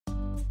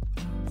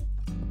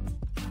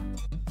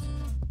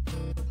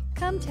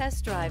Come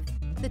test drive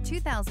the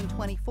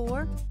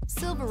 2024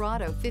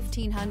 Silverado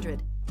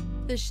 1500.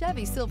 The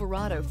Chevy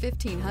Silverado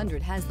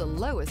 1500 has the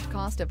lowest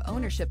cost of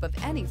ownership of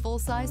any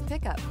full-size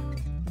pickup.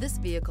 This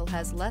vehicle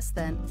has less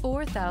than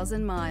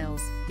 4,000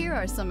 miles. Here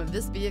are some of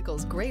this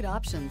vehicle's great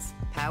options: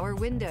 power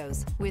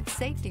windows with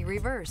safety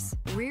reverse,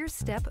 rear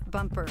step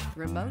bumper,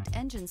 remote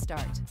engine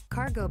start,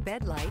 cargo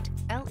bed light,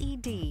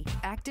 LED,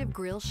 active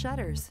grille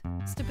shutters,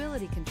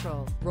 stability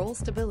control, roll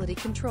stability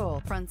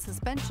control, front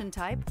suspension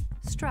type,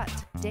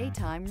 strut,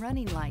 daytime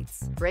running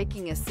lights,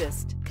 braking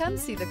assist. Come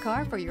see the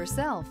car for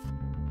yourself.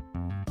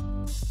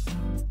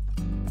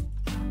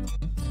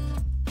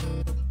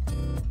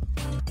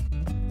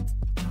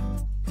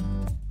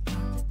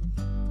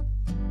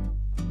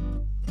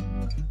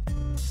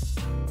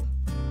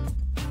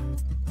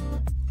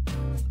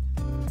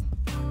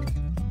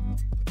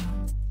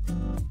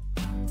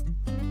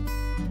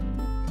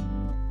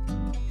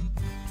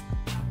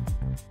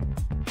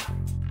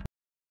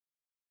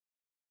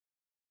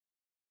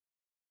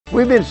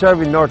 We've been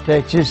serving North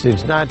Texas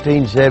since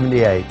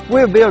 1978.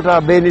 We've built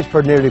our business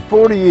for nearly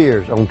 40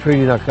 years on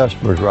treating our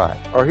customers right.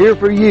 Are here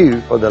for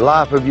you for the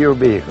life of your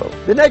vehicle.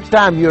 The next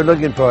time you're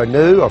looking for a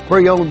new or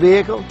pre-owned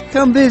vehicle,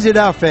 come visit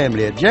our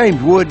family at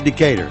James Wood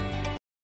Decatur.